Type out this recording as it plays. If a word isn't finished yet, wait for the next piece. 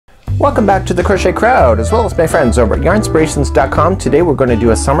Welcome back to the Crochet Crowd, as well as my friends over at yarnspirations.com. Today we're going to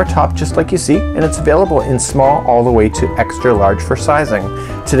do a summer top just like you see, and it's available in small all the way to extra large for sizing.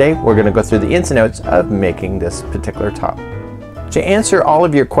 Today we're going to go through the ins and outs of making this particular top. To answer all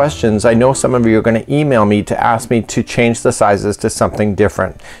of your questions, I know some of you are going to email me to ask me to change the sizes to something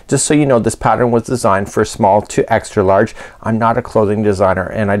different. Just so you know, this pattern was designed for small to extra large. I'm not a clothing designer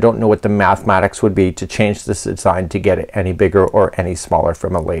and I don't know what the mathematics would be to change this design to get it any bigger or any smaller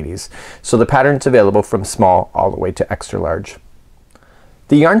from a lady's. So the pattern's available from small all the way to extra large.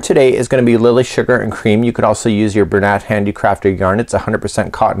 The yarn today is going to be Lily Sugar and Cream. You could also use your Bernat Handicrafter Yarn. It's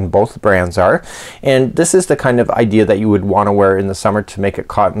 100% cotton, both brands are. And this is the kind of idea that you would want to wear in the summer to make it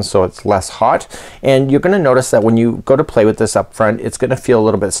cotton so it's less hot. And you're going to notice that when you go to play with this up front, it's going to feel a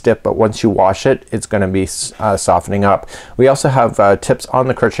little bit stiff, but once you wash it, it's going to be softening up. We also have tips on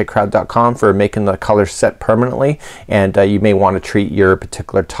the crochetcrowd.com for making the colors set permanently, and you may want to treat your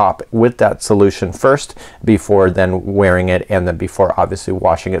particular top with that solution first before then wearing it, and then before obviously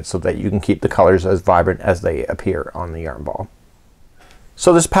washing it, so that you can keep the colors as vibrant as they appear on the yarn ball.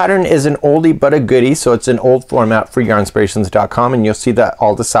 So this pattern is an oldie but a goodie, so it's an old format for yarnspirations.com, and you'll see that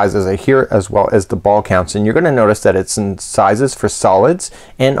all the sizes are here as well as the ball counts, and you're going to notice that it's in sizes for solids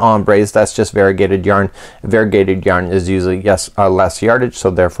and ombres. That's just variegated yarn. Variegated yarn is usually less yardage,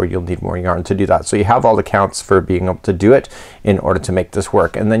 so therefore you'll need more yarn to do that. So you have all the counts for being able to do it in order to make this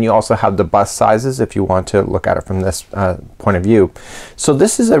work. And then you also have the bust sizes if you want to look at it from this point of view. So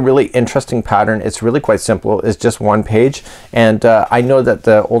this is a really interesting pattern. It's really quite simple. It's just one page, and I know that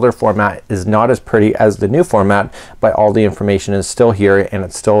the older format is not as pretty as the new format, but all the information is still here and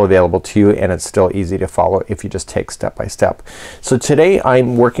it's still available to you, and it's still easy to follow if you just take step by step. So today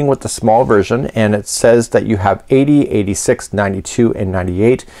I'm working with the small version, and it says that you have 80, 86, 92, and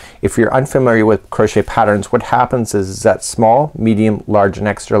 98. If you're unfamiliar with crochet patterns, what happens is that small, medium, large, and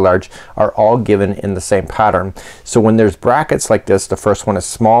extra large are all given in the same pattern. So when there's brackets like this, the first one is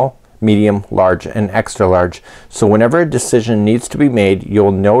small, medium, large, and extra large. So whenever a decision needs to be made,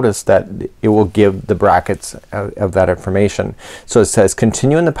 you'll notice that it will give the brackets of that information. So it says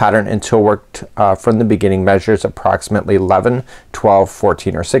continue in the pattern until worked from the beginning measures approximately 11, 12,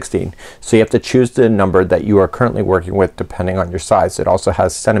 14, or 16. So you have to choose the number that you are currently working with depending on your size. It also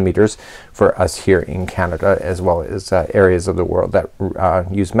has centimeters for us here in Canada, as well as areas of the world that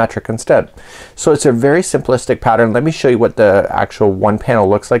use metric instead. So it's a very simplistic pattern. Let me show you what the actual one panel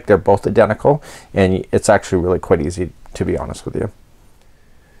looks like. They're both identical, and it's actually really quite easy, to be honest with you.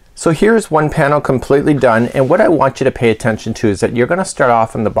 So here's one panel completely done, and what I want you to pay attention to is that you're going to start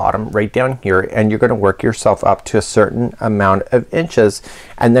off in the bottom right down here, and you're going to work yourself up to a certain amount of inches,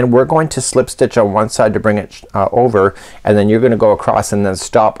 and then we're going to slip stitch on one side to bring it over, and then you're going to go across and then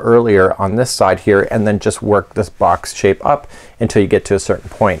stop earlier on this side here, and then just work this box shape up until you get to a certain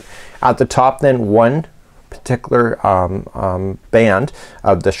point. At the top, then one particular band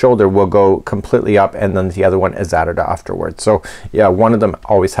of the shoulder will go completely up, and then the other one is added afterwards. So yeah, one of them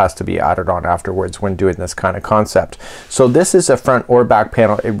always has to be added on afterwards when doing this kind of concept. So this is a front or back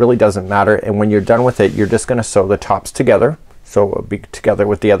panel. It really doesn't matter, and when you're done with it, you're just going to sew the tops together. So it'll be together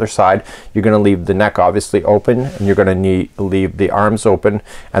with the other side. You're going to leave the neck obviously open, and you're going to leave the arms open,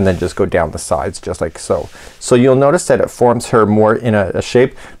 and then just go down the sides just like so. So you'll notice that it forms her more in a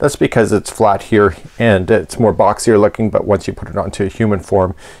shape. That's because it's flat here and it's more boxier looking, but once you put it onto a human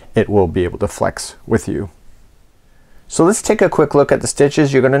form, it will be able to flex with you. So let's take a quick look at the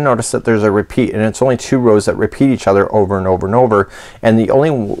stitches. You're going to notice that there's a repeat, and it's only 2 rows that repeat each other over and over and over, and the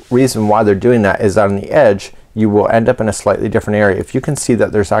only reason why they're doing that is that on the edge you will end up in a slightly different area. If you can see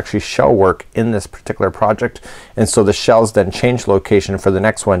that there's actually shell work in this particular project, and so the shells then change location for the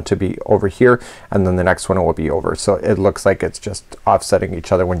next one to be over here, and then the next one will be over. So it looks like it's just offsetting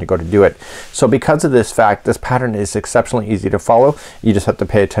each other when you go to do it. So because of this fact, this pattern is exceptionally easy to follow. You just have to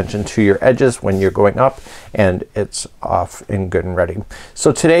pay attention to your edges when you're going up, and it's off and good and ready.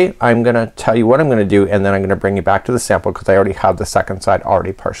 So today I'm going to tell you what I'm going to do, and then I'm going to bring you back to the sample because I already have the second side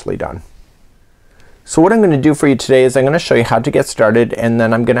already partially done. So what I'm going to do for you today is I'm going to show you how to get started, and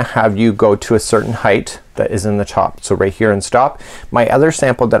then I'm going to have you go to a certain height that is in the top. So right here and stop. My other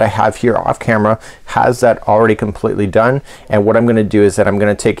sample that I have here off camera has that already completely done, and what I'm going to do is that I'm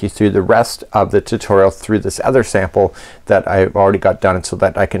going to take you through the rest of the tutorial through this other sample that I've already got done, so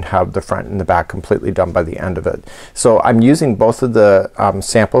that I can have the front and the back completely done by the end of it. So I'm using both of the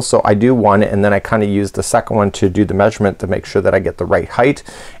samples. So I do one, and then I kind of use the second one to do the measurement to make sure that I get the right height,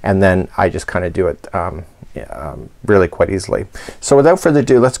 and then I just kind of do it really quite easily. So without further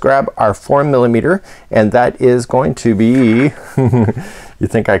ado, let's grab our 4mm, and that is going to be You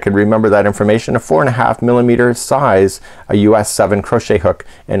think I could remember that information? A 4.5 millimeter size, a US 7 crochet hook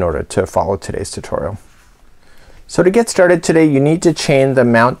in order to follow today's tutorial. So to get started today you need to chain the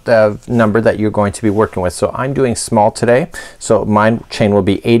amount of number that you're going to be working with. So I'm doing small today, so my chain will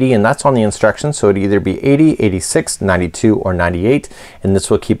be 80 and that's on the instructions. So it'd either be 80, 86, 92 or 98 and this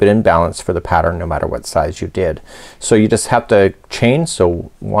will keep it in balance for the pattern no matter what size you did. So you just have to chain,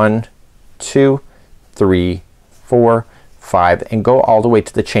 so 1, 2, 3, 4, 5 and go all the way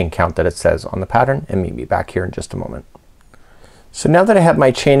to the chain count that it says on the pattern and meet me back here in just a moment. So now that I have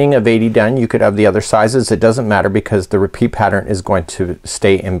my chaining of 80 done, you could have the other sizes. It doesn't matter because the repeat pattern is going to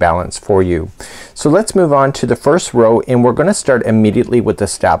stay in balance for you. So let's move on to the first row and we're gonna start immediately with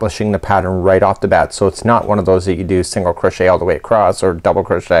establishing the pattern right off the bat. So it's not one of those that you do single crochet all the way across or double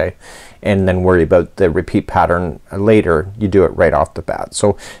crochet and then worry about the repeat pattern later. You do it right off the bat.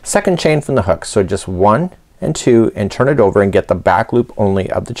 So second chain from the hook. So just 1 and 2 and turn it over and get the back loop only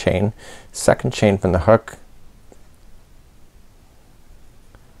of the chain. Second chain from the hook.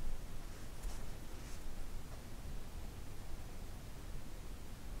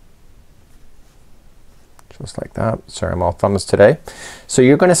 Just like that. Sorry, I'm all thumbs today. So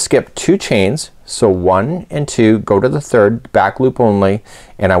you're gonna skip 2 chains. So 1 and 2, go to the third, back loop only,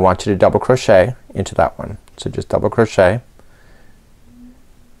 and I want you to double crochet into that one. So just double crochet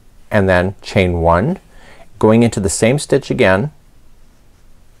and then chain 1, going into the same stitch again,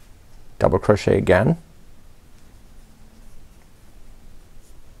 double crochet again,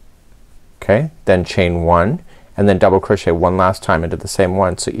 okay, then chain 1 and then double crochet one last time into the same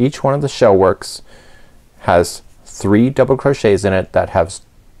one. So each one of the shell works has 3 double crochets in it that has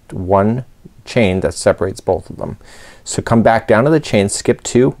 1 chain that separates both of them. So come back down to the chain, skip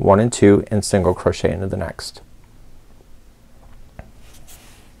 2, 1 and 2 and single crochet into the next.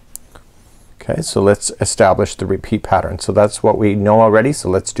 Okay, so let's establish the repeat pattern. So that's what we know already, so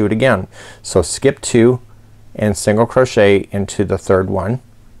let's do it again. So skip 2 and single crochet into the third one,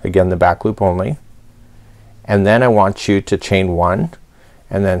 again the back loop only, and then I want you to chain 1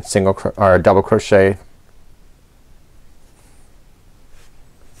 and then double crochet .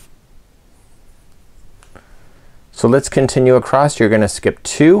 So let's continue across. You're gonna skip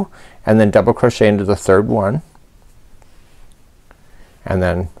 2 and then double crochet into the third one and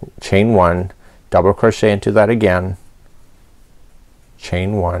then chain 1, double crochet into that again,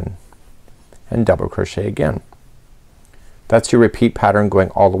 chain 1 and double crochet again. That's your repeat pattern going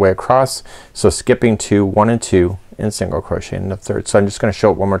all the way across. So skipping 2, 1 and 2 and single crochet in the third. So I'm just gonna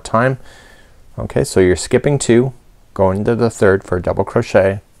show it one more time. Okay, so you're skipping 2, going to the third for a double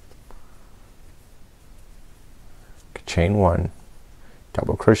crochet, chain 1,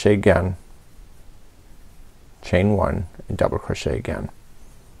 double crochet again, chain 1 and double crochet again,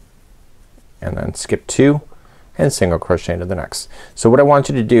 and then skip 2 and single crochet into the next. So what I want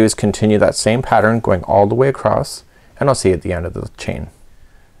you to do is continue that same pattern going all the way across and I'll see you at the end of the chain.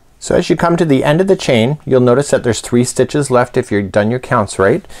 So as you come to the end of the chain you'll notice that there's 3 stitches left if you've done your counts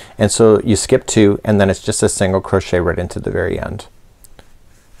right, and so you skip 2 and then it's just a single crochet right into the very end.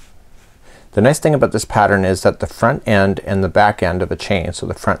 The nice thing about this pattern is that the front end and the back end of a chain, so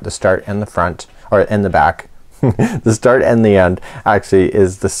the start and the front, or in the back the start and the end actually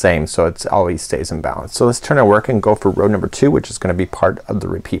is the same, so it always stays in balance. So let's turn our work and go for row number 2, which is gonna be part of the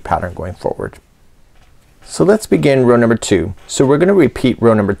repeat pattern going forward. So let's begin row number 2. So we're gonna repeat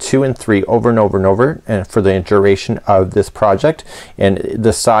row number 2 and 3 over and over and over and for the duration of this project, and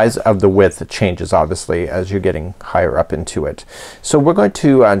the size of the width changes obviously as you're getting higher up into it. So we're going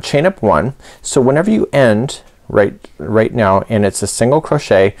to chain up 1. So whenever you end right now and it's a single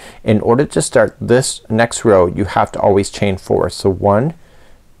crochet, in order to start this next row you have to always chain 4. So 1,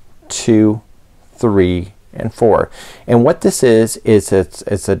 2, 3 and 4. And what this is it's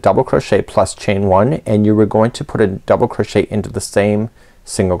a double crochet plus chain 1 and you were going to put a double crochet into the same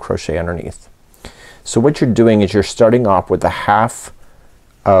single crochet underneath. So what you're doing is you're starting off with a half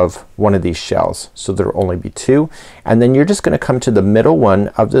of one of these shells. So there'll only be 2 and then you're just gonna come to the middle one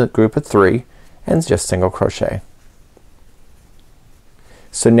of the group of 3 and just single crochet.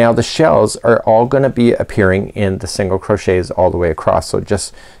 So now the shells are all gonna be appearing in the single crochets all the way across. So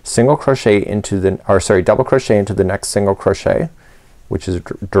just single crochet into the, or sorry, double crochet into the next single crochet, which is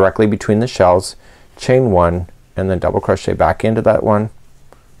directly between the shells, chain 1 and then double crochet back into that one,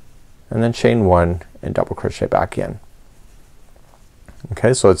 and then chain 1 and double crochet back in.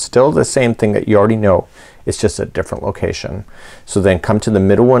 Okay, so it's still the same thing that you already know, it's just a different location. So then come to the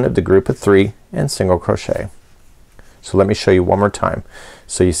middle one of the group of 3 and single crochet. So let me show you one more time.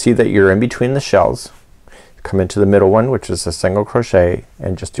 So you see that you're in between the shells, come into the middle one, which is a single crochet,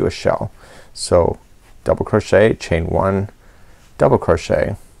 and just do a shell. So double crochet, chain 1, double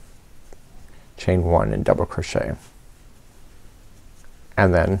crochet, chain 1 and double crochet,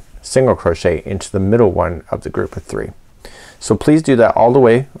 and then single crochet into the middle one of the group of 3. So please do that all the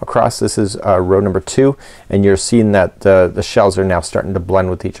way across. This is row number 2, and you're seeing that the shells are now starting to blend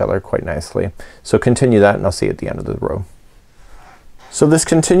with each other quite nicely. So continue that and I'll see you at the end of the row. So this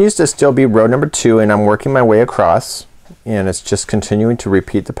continues to still be row number 2, and I'm working my way across, and it's just continuing to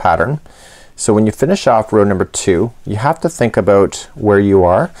repeat the pattern. So when you finish off row number 2, you have to think about where you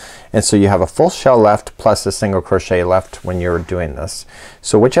are, and so you have a full shell left plus a single crochet left when you're doing this.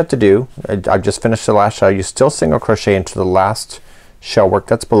 So what you have to do, I've just finished the last shell, you still single crochet into the last shell work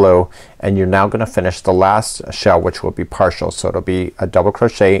that's below, and you're now gonna finish the last shell, which will be partial. So it'll be a double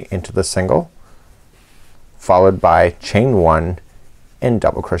crochet into the single, followed by chain 1 and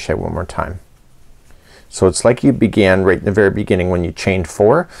double crochet one more time. So it's like you began right in the very beginning when you chained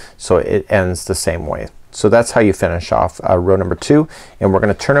 4, so it ends the same way. So that's how you finish off row number 2, and we're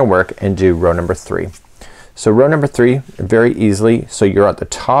gonna turn our work and do row number 3. So row number 3, very easily, so you're at the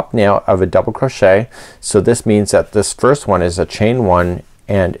top now of a double crochet. So this means that this first one is a chain 1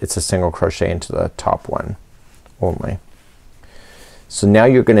 and it's a single crochet into the top one only. So now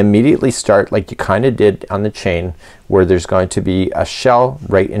you're gonna immediately start like you kinda did on the chain, where there's going to be a shell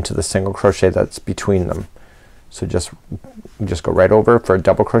right into the single crochet that's between them. So just go right over for a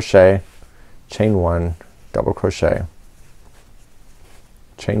double crochet, chain 1, double crochet,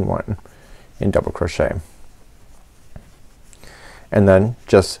 chain 1 and double crochet, and then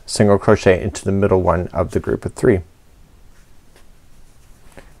just single crochet into the middle one of the group of 3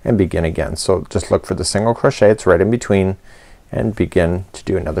 and begin again. So just look for the single crochet, it's right in between, and begin to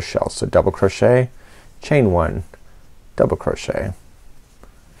do another shell. So double crochet, chain 1, double crochet,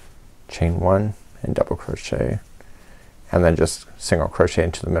 chain 1 and double crochet, and then just single crochet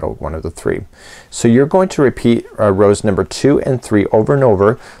into the middle one of the 3. So you're going to repeat rows number 2 and 3 over and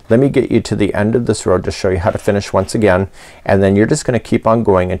over. Let me get you to the end of this row to show you how to finish once again, and then you're just gonna keep on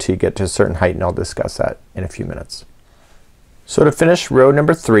going until you get to a certain height, and I'll discuss that in a few minutes. So to finish row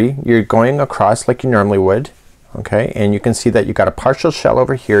number 3, you're going across like you normally would. Okay, and you can see that you got a partial shell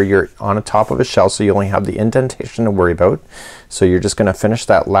over here. You're on the top of a shell, so you only have the indentation to worry about. So you're just gonna finish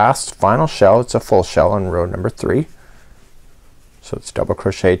that last final shell. It's a full shell on row number 3. So it's double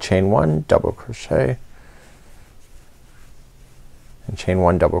crochet, chain 1, double crochet, and chain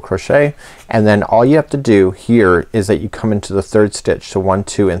 1, double crochet, and then all you have to do here is that you come into the 3rd stitch. So 1,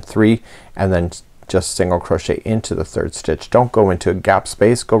 2 and 3, and then just single crochet into the 3rd stitch. Don't go into a gap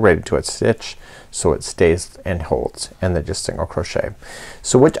space, go right into a stitch so it stays and holds, and then just single crochet.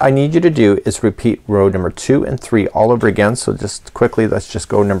 So what I need you to do is repeat row number 2 and 3 all over again. So just quickly, let's just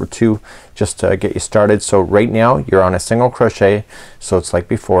go number 2 just to get you started. So right now you're on a single crochet, so it's like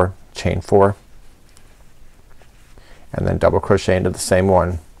before, chain 4 and then double crochet into the same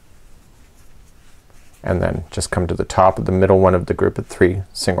one, and then just come to the top of the middle one of the group of 3,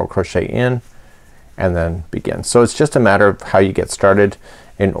 single crochet in, and then begin. So it's just a matter of how you get started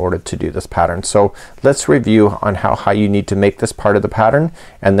in order to do this pattern. So let's review on how high you need to make this part of the pattern,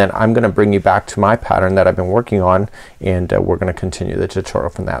 and then I'm gonna bring you back to my pattern that I've been working on, and we're gonna continue the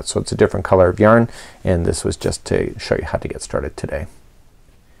tutorial from that. So it's a different color of yarn, and this was just to show you how to get started today.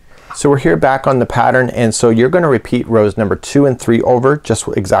 So we're here back on the pattern, and so you're gonna repeat rows number 2 and 3 over, just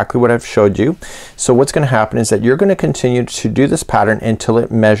exactly what I've showed you. So what's gonna happen is that you're gonna continue to do this pattern until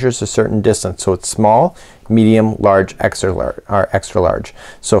it measures a certain distance. So it's small, medium, large, extra large, or extra large.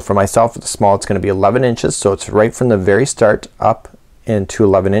 So for myself, the small, it's gonna be 11 inches. So it's right from the very start up into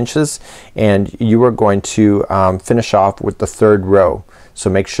 11 inches, and you are going to finish off with the 3rd row. So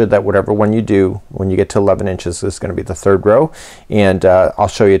make sure that whatever one you do when you get to 11 inches is gonna be the 3rd row, and I'll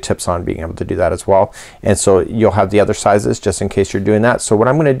show you tips on being able to do that as well. And so you'll have the other sizes just in case you're doing that. So what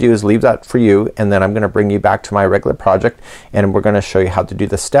I'm gonna do is leave that for you, and then I'm gonna bring you back to my regular project, and we're gonna show you how to do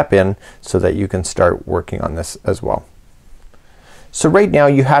the step in so that you can start working on this as well. So right now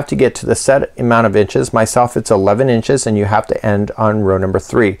you have to get to the set amount of inches. Myself, it's 11 inches, and you have to end on row number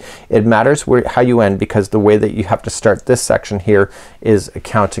 3. It matters how you end, because the way that you have to start this section here is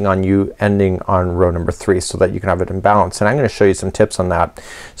counting on you ending on row number 3 so that you can have it in balance, and I'm gonna show you some tips on that.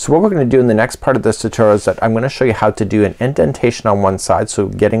 So what we're gonna do in the next part of this tutorial is that I'm gonna show you how to do an indentation on one side, so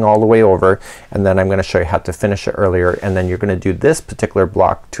getting all the way over, and then I'm gonna show you how to finish it earlier, and then you're gonna do this particular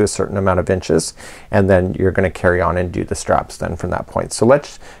block to a certain amount of inches, and then you're gonna carry on and do the straps then from that point. So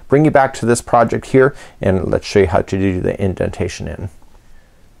let's bring you back to this project here, and let's show you how to do the indentation in.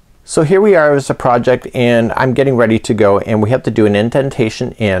 So here we are as a project, and I'm getting ready to go, and we have to do an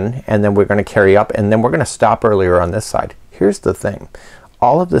indentation in, and then we're gonna carry up, and then we're gonna stop earlier on this side. Here's the thing.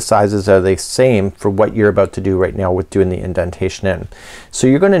 all of the sizes are the same for what you're about to do right now with doing the indentation in. So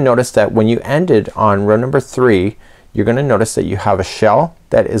you're gonna notice that when you ended on row number 3, you're gonna notice that you have a shell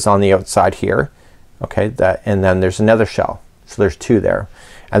that is on the outside here. Okay, and then there's another shell. So there's 2 there.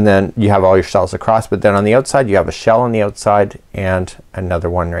 And then you have all your shells across, but then on the outside you have a shell on the outside and another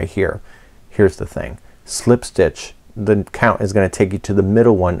one right here. Here's the thing. Slip stitch, the count is gonna take you to the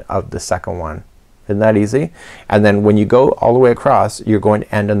middle one of the second one. Isn't that easy? And then when you go all the way across, you're going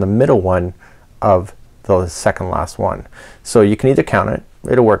to end on the middle one of the second last one. So you can either count it,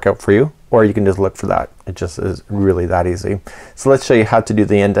 it'll work out for you, or you can just look for that. It just is really that easy. So let's show you how to do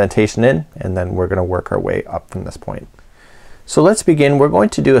the indentation in, and then we're gonna work our way up from this point. So let's begin. We're going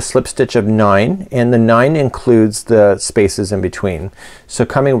to do a slip stitch of 9, and the 9 includes the spaces in between. So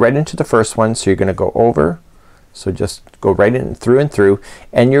coming right into the first one, so you're gonna go over, so just go right in through,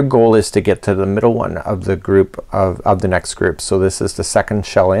 and your goal is to get to the middle one of the group of the next group. So this is the second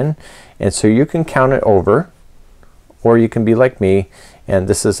shell in, and so you can count it over, or you can be like me, and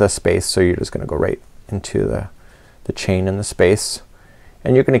this is a space, so you're just gonna go right into the chain in the space,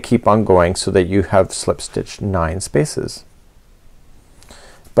 and you're gonna keep on going so that you have slip stitched 9 spaces.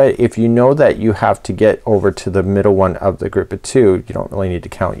 But if you know that you have to get over to the middle one of the group of 2, you don't really need to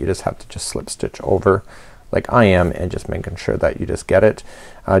count. You just have to just slip stitch over like I am, and just making sure that you just get it.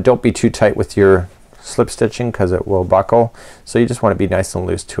 Don't be too tight with your slip stitching because it will buckle. So you just want to be nice and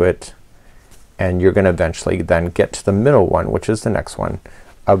loose to it, and you're gonna eventually then get to the middle one, which is the next one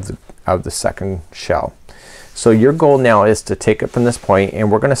of the second shell. So your goal now is to take it from this point,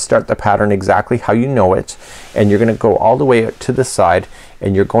 and we're gonna start the pattern exactly how you know it, and you're gonna go all the way out to the side,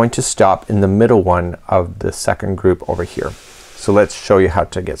 and you're going to stop in the middle one of the second group over here. So let's show you how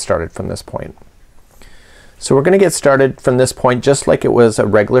to get started from this point. So we're gonna get started from this point just like it was a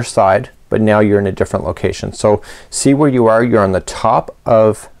regular side, but now you're in a different location. So see where you are, you're on the top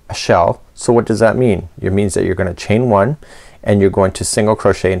of a shell. So what does that mean? It means that you're gonna chain 1, and you're going to single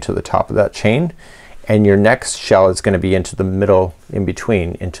crochet into the top of that chain, and your next shell is gonna be into the middle in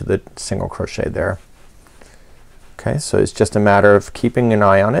between, into the single crochet there. Okay, so it's just a matter of keeping an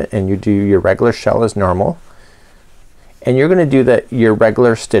eye on it, and you do your regular shell as normal, and you're gonna do your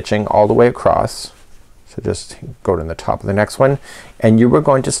regular stitching all the way across. So just go to the top of the next one, and you were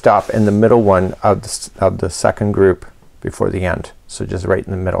going to stop in the middle one of the second group before the end. So just right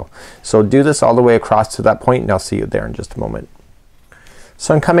in the middle. So do this all the way across to that point, and I'll see you there in just a moment.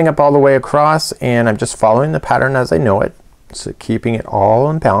 So I'm coming up all the way across, and I'm just following the pattern as I know it. So keeping it all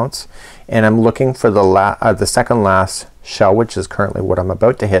in balance, and I'm looking for the second last shell, which is currently what I'm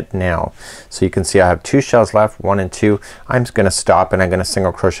about to hit now. So you can see I have 2 shells left, 1 and 2. I'm just gonna stop, and I'm gonna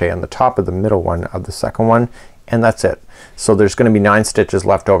single crochet on the top of the middle one of the second one, and that's it. So there's gonna be 9 stitches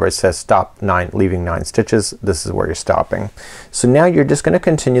left over. It says stop 9, leaving 9 stitches. This is where you're stopping. So now you're just gonna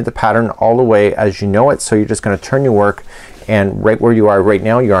continue the pattern all the way as you know it. So you're just gonna turn your work, and right where you are right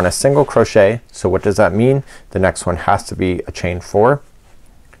now you're on a single crochet. So what does that mean? The next one has to be a chain 4,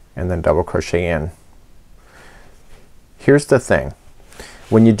 and then double crochet in. Here's the thing.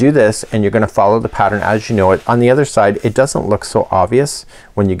 When you do this and you're gonna follow the pattern as you know it, on the other side it doesn't look so obvious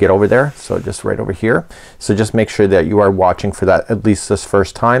when you get over there. So just right over here. So just make sure that you are watching for that at least this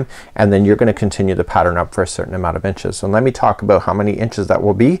first time, and then you're gonna continue the pattern up for a certain amount of inches. And let me talk about how many inches that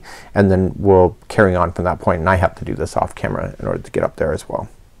will be, and then we'll carry on from that point. And I have to do this off camera in order to get up there as well.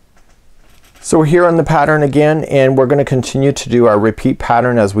 So we're here on the pattern again, and we're gonna continue to do our repeat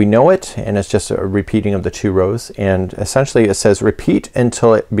pattern as we know it, and it's just a repeating of the 2 rows, and essentially it says repeat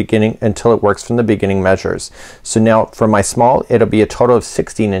until it works from the beginning measures. So now for my small it'll be a total of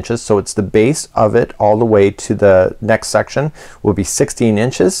 16 inches, so it's the base of it all the way to the next section will be 16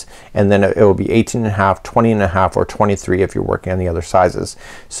 inches, and then it will be 18.5, 20.5, or 23 if you're working on the other sizes.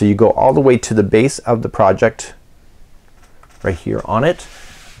 So you go all the way to the base of the project right here on it.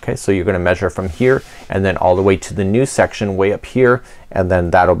 Okay, so you're gonna measure from here and then all the way to the new section way up here, and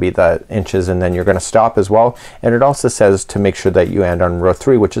then that'll be the inches, and then you're gonna stop as well. And it also says to make sure that you end on row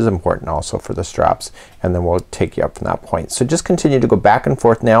 3, which is important also for the straps, and then we'll take you up from that point. So just continue to go back and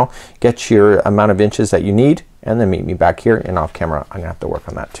forth now, get your amount of inches that you need, and then meet me back here, and off camera I'm gonna have to work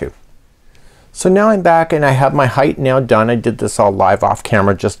on that too. So now I'm back and I have my height now done. I did this all live off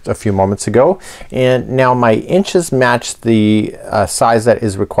camera just a few moments ago, and now my inches match the size that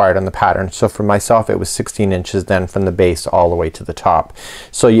is required on the pattern. So for myself it was 16 inches then from the base all the way to the top.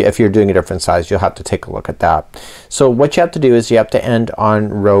 So if you're doing a different size you'll have to take a look at that. So what you have to do is you have to end on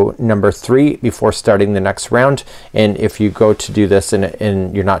row number 3 before starting the next round, and if you go to do this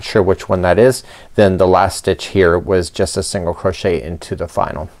and you're not sure which one that is, then the last stitch here was just a single crochet into the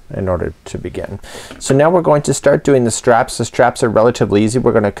final in order to begin. begin. So now we're going to start doing the straps. The straps are relatively easy.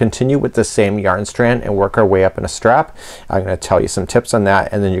 We're gonna continue with the same yarn strand and work our way up in a strap. I'm gonna tell you some tips on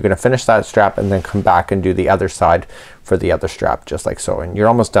that, and then you're gonna finish that strap and then come back and do the other side for the other strap, just like so. And you're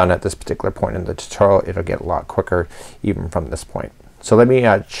almost done at this particular point in the tutorial. It'll get a lot quicker even from this point. So let me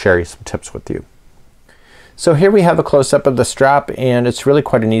share you some tips with you. So here we have a close-up of the strap, and it's really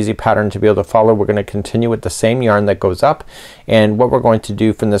quite an easy pattern to be able to follow. We're gonna continue with the same yarn that goes up, and what we're going to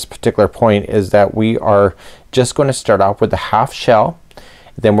do from this particular point is that we are just going to start off with a half shell,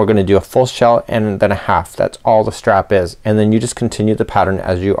 then we're gonna do a full shell and then a half. That's all the strap is, and then you just continue the pattern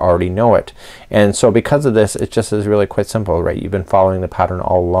as you already know it. And so because of this, it just is really quite simple, right? You've been following the pattern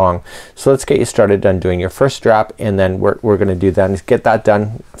all along. So let's get you started on doing your first strap, and then we're gonna do that and get that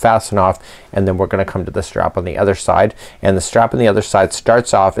done, fasten off, and then we're gonna come to the strap on the other side. And the strap on the other side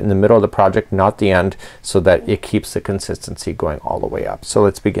starts off in the middle of the project, not the end, so that it keeps the consistency going all the way up. So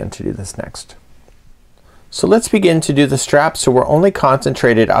let's begin to do this next. So let's begin to do the strap. So we're only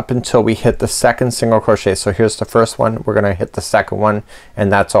concentrated up until we hit the second single crochet. So here's the first one, we're gonna hit the second one,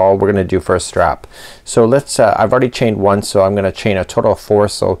 and that's all we're gonna do for a strap. So let's I've already chained one, so I'm gonna chain a total of 4.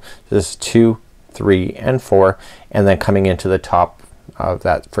 So this is 2, 3, and 4, and then coming into the top of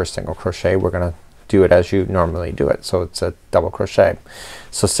that first single crochet, we're gonna do it as you normally do it. So it's a double crochet.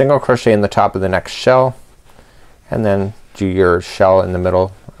 So single crochet in the top of the next shell, and then do your shell in the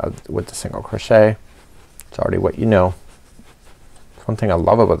middle with the single crochet. It's already what you know. One thing I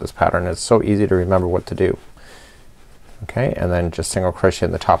love about this pattern is it's so easy to remember what to do. Okay, and then just single crochet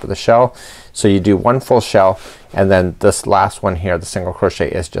in the top of the shell. So you do one full shell, and then this last one here, the single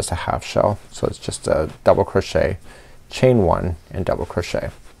crochet, is just a half shell. So it's just a double crochet, chain 1, and double crochet.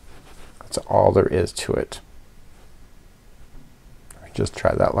 That's all there is to it. Just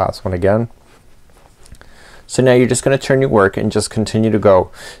try that last one again. So now you're just gonna turn your work and just continue to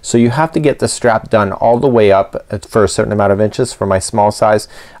go. So you have to get the strap done all the way up for a certain amount of inches. For my small size,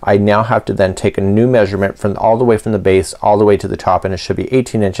 I now have to then take a new measurement from all the way from the base all the way to the top, and it should be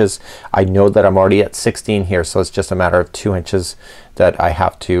 18 inches. I know that I'm already at 16 here, so it's just a matter of 2 inches that I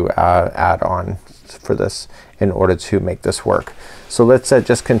have to add on for this in order to make this work. So let's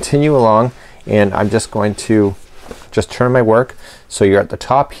just continue along, and I'm just going to just turn my work. So you're at the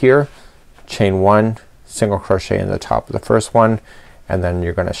top here, chain 1, single crochet in the top of the first one, and then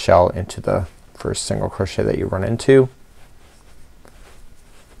you're gonna shell into the first single crochet that you run into,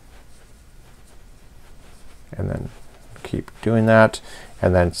 and then keep doing that,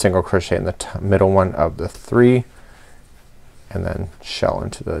 and then single crochet in the middle one of the 3, and then shell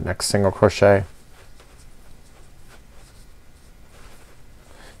into the next single crochet.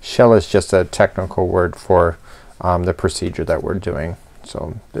 Shell is just a technical word for the procedure that we're doing.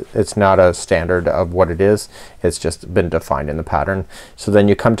 So it's not a standard of what it is, it's just been defined in the pattern. So then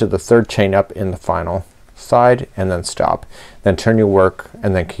you come to the third chain up in the final side and then stop. Then turn your work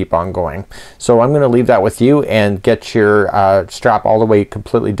and then keep on going. So I'm gonna leave that with you and get your strap all the way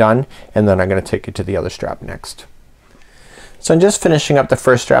completely done, and then I'm gonna take you to the other strap next. So I'm just finishing up the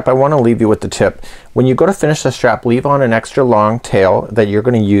first strap. I want to leave you with the tip. When you go to finish the strap, leave on an extra long tail that you're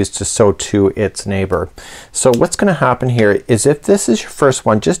going to use to sew to its neighbor. So what's going to happen here is if this is your first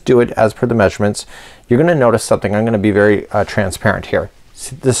one, just do it as per the measurements. You're going to notice something. I'm going to be very transparent here.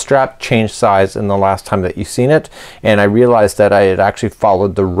 The strap changed size in the last time that you've seen it, and I realized that I had actually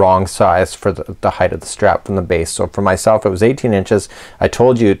followed the wrong size for the height of the strap from the base. So for myself it was 18 inches. I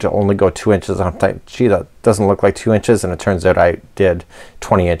told you to only go 2 inches. I'm like, gee, that doesn't look like 2 inches, and it turns out I did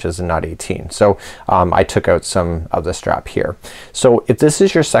 20 inches and not 18. So I took out some of the strap here. So if this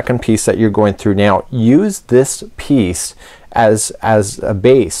is your second piece that you're going through now, use this piece as a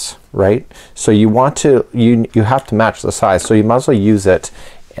base, right? So you want to you have to match the size, so you might as well use it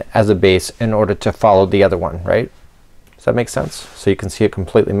as a base in order to follow the other one, right? Does that make sense? So you can see it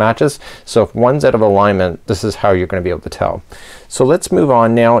completely matches. So if one's out of alignment, this is how you're gonna be able to tell. So let's move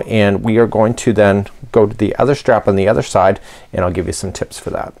on now, and we are going to then go to the other strap on the other side, and I'll give you some tips for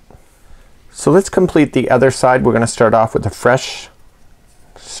that. So let's complete the other side. We're gonna start off with a fresh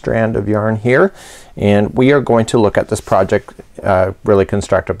strand of yarn here, and we are going to look at this project really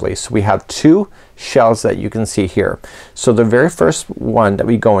constructively. So we have 2 shells that you can see here. So the very first one that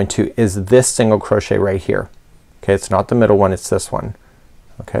we go into is this single crochet right here. Okay, it's not the middle one, it's this one.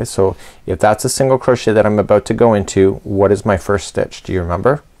 Okay, so if that's a single crochet that I'm about to go into, what is my first stitch? Do you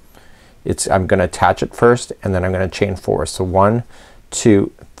remember? I'm gonna attach it first, and then I'm gonna chain 4. So 1,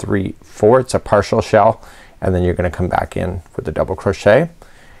 2, 3, 4. It's a partial shell, and then you're gonna come back in with the double crochet.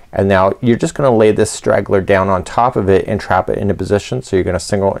 And now you're just gonna lay this straggler down on top of it and trap it into position. So you're gonna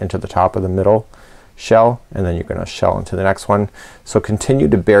single into the top of the middle shell, and then you're gonna shell into the next one. So continue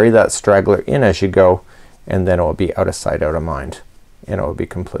to bury that straggler in as you go, and then it will be out of sight, out of mind, and it will be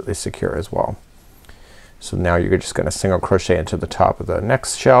completely secure as well. So now you're just gonna single crochet into the top of the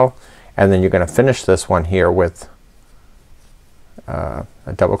next shell, and then you're gonna finish this one here with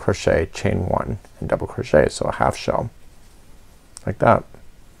a double crochet, chain 1 and double crochet, so a half shell like that.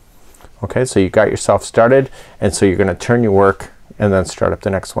 Okay, so you got yourself started, and so you're gonna turn your work and then start up the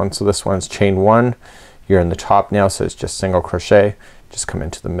next one. So this one's chain 1, you're in the top now, so it's just single crochet, just come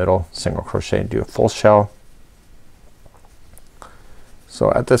into the middle, single crochet and do a full shell.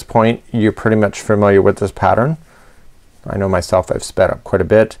 So at this point you're pretty much familiar with this pattern. I know myself, I've sped up quite a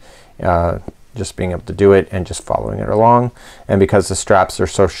bit just being able to do it and just following it along, and because the straps are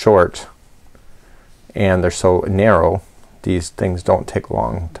so short and they're so narrow, these things don't take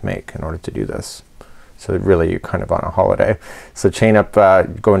long to make in order to do this. So really you're kind of on a holiday. So chain up,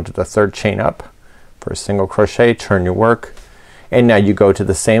 go into the third chain up for a single crochet, turn your work, and now you go to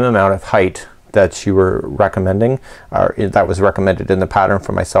the same amount of height that you were recommending, that was recommended in the pattern.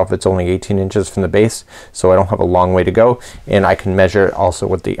 For myself it's only 18 inches from the base, so I don't have a long way to go, and I can measure it also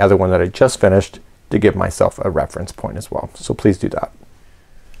with the other one that I just finished to give myself a reference point as well. So please do that.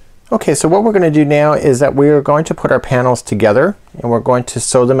 Okay, so what we're gonna do now is that we are going to put our panels together, and we're going to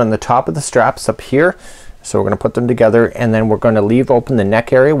sew them on the top of the straps up here. So we're gonna put them together, and then we're gonna leave open the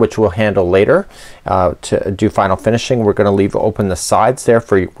neck area, which we'll handle later to do final finishing. We're gonna leave open the sides there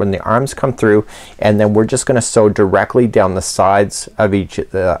for when the arms come through, and then we're just gonna sew directly down the sides of each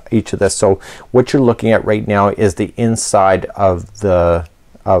of this. So what you're looking at right now is the inside of the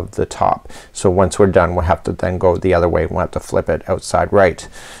top. So once we're done, we'll have to then go the other way. We'll have to flip it outside right.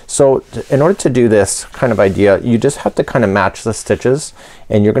 So in order to do this kind of idea, you just have to kind of match the stitches,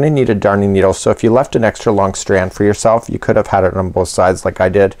 and you're gonna need a darning needle. So if you left an extra long strand for yourself, you could have had it on both sides like I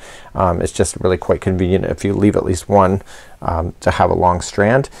did. It's just really quite convenient if you leave at least one to have a long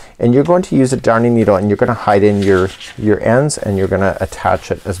strand, and you're going to use a darning needle, and you're gonna hide in your ends, and you're gonna attach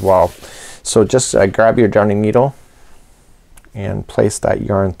it as well. So just grab your darning needle and place that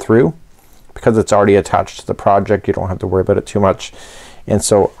yarn through. Because it's already attached to the project, you don't have to worry about it too much. And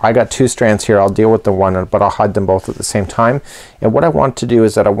so I got 2 strands here. I'll deal with the one, but I'll hide them both at the same time. And what I want to do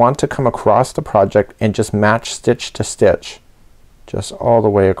is that I want to come across the project and just match stitch to stitch, just all the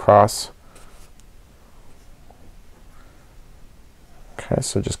way across. Okay,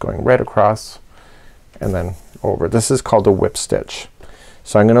 so just going right across and then over. This is called a whip stitch.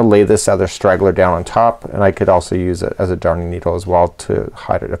 So I'm gonna lay this other straggler down on top, and I could also use it as a darning needle as well to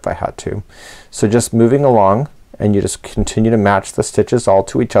hide it if I had to. So just moving along, and you just continue to match the stitches all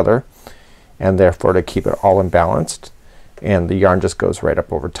to each other, and therefore to keep it all imbalanced, and the yarn just goes right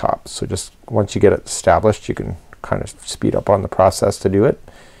up over top. So just once you get it established, you can kind of speed up on the process to do it.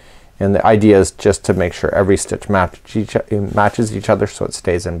 And the idea is just to make sure every stitch matches each other so it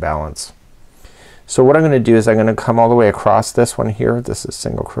stays in balance. So what I'm gonna do is I'm gonna come all the way across this one here. This is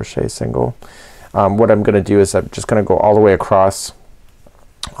single crochet, single. What I'm gonna do is I'm just gonna go all the way across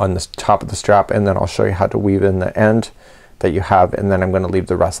on the top of the strap, and then I'll show you how to weave in the end that you have, and then I'm gonna leave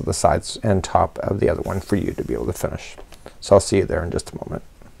the rest of the sides and top of the other one for you to be able to finish. So I'll see you there in just a moment.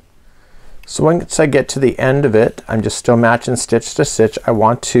 So once I get to the end of it, I'm just still matching stitch to stitch. I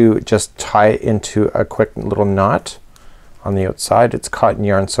want to just tie it into a quick little knot on the outside. It's cotton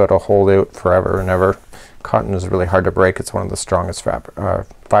yarn, so it'll hold out forever and ever. Cotton is really hard to break. It's one of the strongest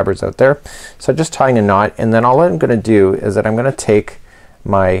fibers out there. So just tying a knot, and then all I'm gonna do is that I'm gonna take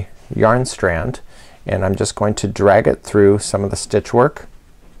my yarn strand, and I'm just going to drag it through some of the stitch work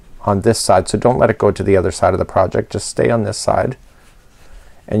on this side. So don't let it go to the other side of the project, just stay on this side,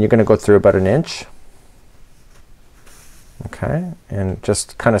 and you're gonna go through about 1 inch. Okay, and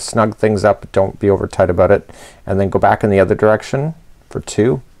just kind of snug things up, don't be over tight about it, and then go back in the other direction for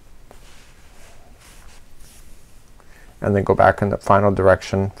 2, and then go back in the final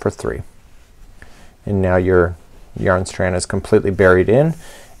direction for 3. And now your yarn strand is completely buried in,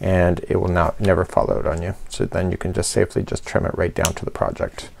 and it will never fall out on you. So then you can just safely just trim it right down to the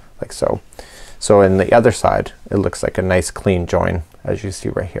project like so. So in the other side it looks like a nice clean join, as you see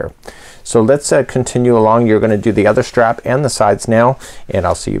right here. So let's continue along. You're gonna do the other strap and the sides now, and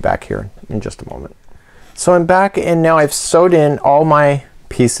I'll see you back here in just a moment. So I'm back, and now I've sewed in all my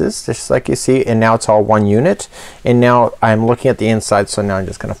pieces just like you see, and now it's all one unit, and now I'm looking at the inside. So now I'm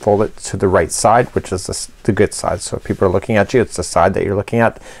just gonna fold it to the right side, which is the good side. So if people are looking at you, it's the side that you're looking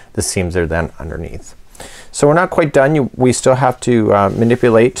at. The seams are then underneath. So we're not quite done. We still have to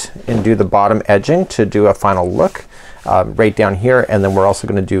manipulate and do the bottom edging to do a final look. right down here, and then we're also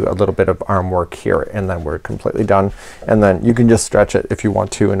going to do a little bit of arm work here, and then we're completely done. And then you can just stretch it if you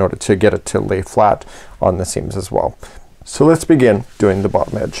want to in order to get it to lay flat on the seams as well. So let's begin doing the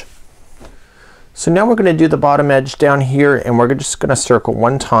bottom edge. So now we're going to do the bottom edge down here, and we're just going to circle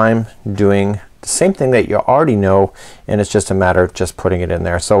one time doing the same thing that you already know, and it's just a matter of just putting it in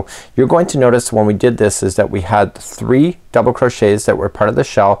there. So you're going to notice when we did this is that we had 3 double crochets that were part of the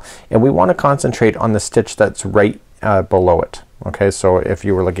shell, and we want to concentrate on the stitch that's right below it. Okay, so if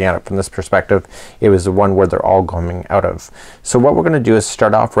you were looking at it from this perspective, it was the one where they're all coming out of. So what we're gonna do is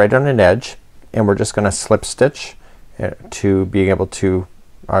start off right on an edge, and we're just gonna slip stitch to be able to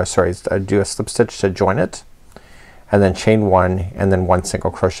do a slip stitch to join it, and then chain 1 and then 1 single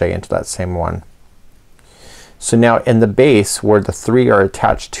crochet into that same one. So now in the base where the 3 are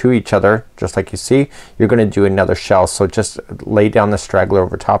attached to each other, just like you see, you're gonna do another shell. So just lay down the straggler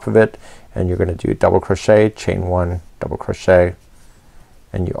over top of it, and you're gonna do double crochet, chain 1, double crochet,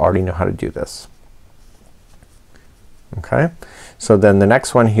 and you already know how to do this. Okay, so then the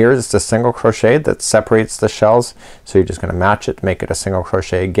next one here is the single crochet that separates the shells. So you're just gonna match it, make it a single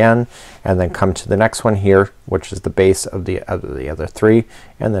crochet again, and then come to the next one here, which is the base of the other 3,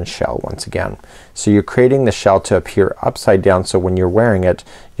 and then shell once again. So you're creating the shell to appear upside down, so when you're wearing it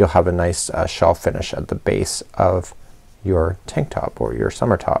you'll have a nice shell finish at the base of your tank top or your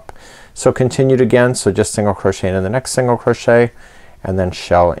summer top. So continue it again, so just single crochet into the next single crochet, and then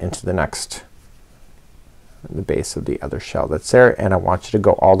shell into the next, the base of the other shell that's there, and I want you to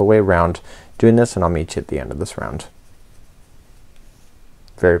go all the way around doing this, and I'll meet you at the end of this round.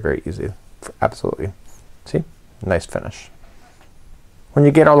 Very, very easy. Absolutely. See? Nice finish. When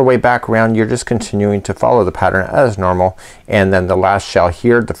you get all the way back around, you're just continuing to follow the pattern as normal, and then the last shell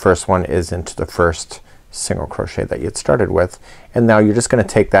here, the first one, is into the first single crochet that you had started with, and now you're just gonna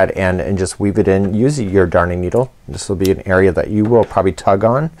take that end and just weave it in. Use your darning needle. This will be an area that you will probably tug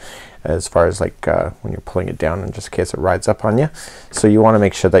on as far as like when you're pulling it down, in just in case it rides up on you. So you want to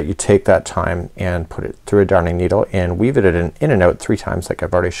make sure that you take that time and put it through a darning needle and weave it in and out 3 times like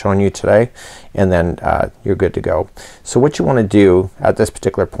I've already shown you today, and then you're good to go. So what you want to do at this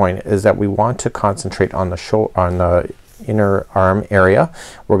particular point is that we want to concentrate on the inner arm area.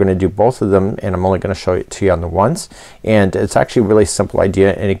 We're gonna do both of them, and I'm only gonna show it to you on the ones, and it's actually a really simple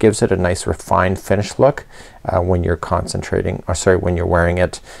idea, and it gives it a nice refined finish look when you're concentrating, or sorry, when you're wearing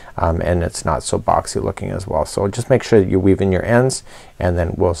it, and it's not so boxy looking as well. So just make sure that you weave in your ends, and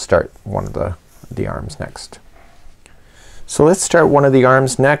then we'll start one of the arms next. So let's start one of the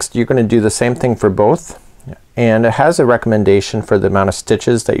arms next. You're gonna do the same thing for both, and it has a recommendation for the amount of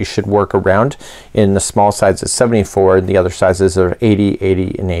stitches that you should work around. In the small size it's 74, and the other sizes are 80,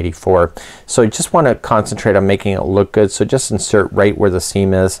 80, and 84. So you just want to concentrate on making it look good. So just insert right where the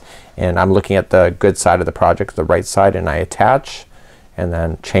seam is, and I'm looking at the good side of the project, the right side, and I attach, and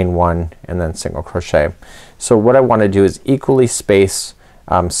then chain 1 and then single crochet. So what I want to do is equally space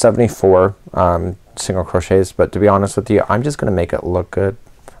 74 single crochets, but to be honest with you, I'm just gonna make it look good.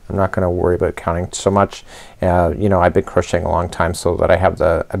 I'm not gonna worry about counting so much. You know, I've been crocheting a long time, so that I have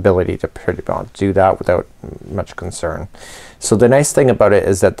the ability to pretty much do that without much concern. So the nice thing about it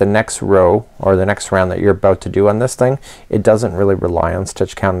is that the next row or the next round that you're about to do on this thing, it doesn't really rely on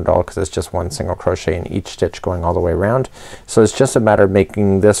stitch count at all, because it's just 1 single crochet in each stitch going all the way around. So it's just a matter of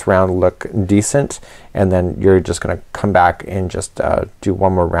making this round look decent, and then you're just gonna come back and just do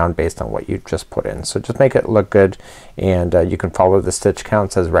one more round based on what you just put in. So just make it look good, and you can follow the stitch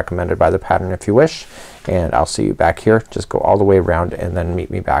counts as recommended by the pattern if you wish, and I'll see you back here. Just go all the way around and then meet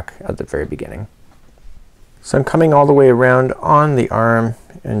me back at the very beginning. So I'm coming all the way around on the arm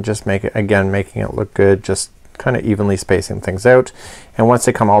and just making it look good, just kind of evenly spacing things out. And once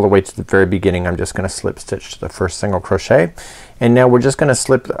I come all the way to the very beginning, I'm just gonna slip stitch to the first single crochet, and now we're just gonna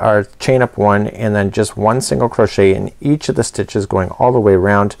slip our chain up 1 and then just 1 single crochet in each of the stitches going all the way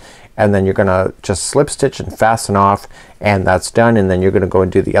around, and then you're gonna just slip stitch and fasten off, and that's done. And then you're gonna go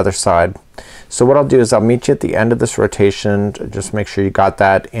and do the other side. So what I'll do is I'll meet you at the end of this rotation. Just make sure you got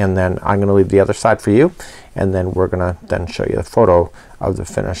that, and then I'm gonna leave the other side for you, and then we're gonna then show you the photo of the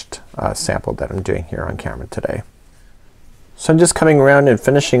finished sample that I'm doing here on camera today. So I'm just coming around and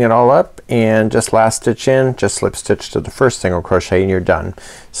finishing it all up, and just last stitch in, just slip stitch to the first single crochet, and you're done.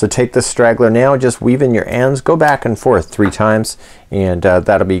 So take this straggler now, just weave in your ends, go back and forth 3 times, and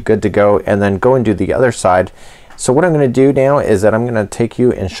that'll be good to go, and then go and do the other side. So what I'm going to do now is that I'm going to take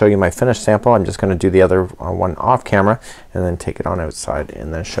you and show you my finished sample. I'm just going to do the other one off camera and then take it on outside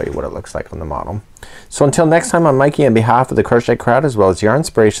and then show you what it looks like on the model. So until next time, I'm Mikey on behalf of the Crochet Crowd as well as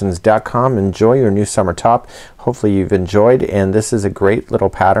yarnspirations.com. Enjoy your new summer top. Hopefully you've enjoyed, and this is a great little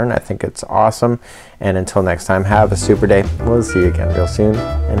pattern. I think it's awesome. And until next time, have a super day. We'll see you again real soon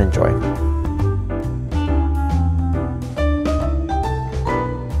and enjoy.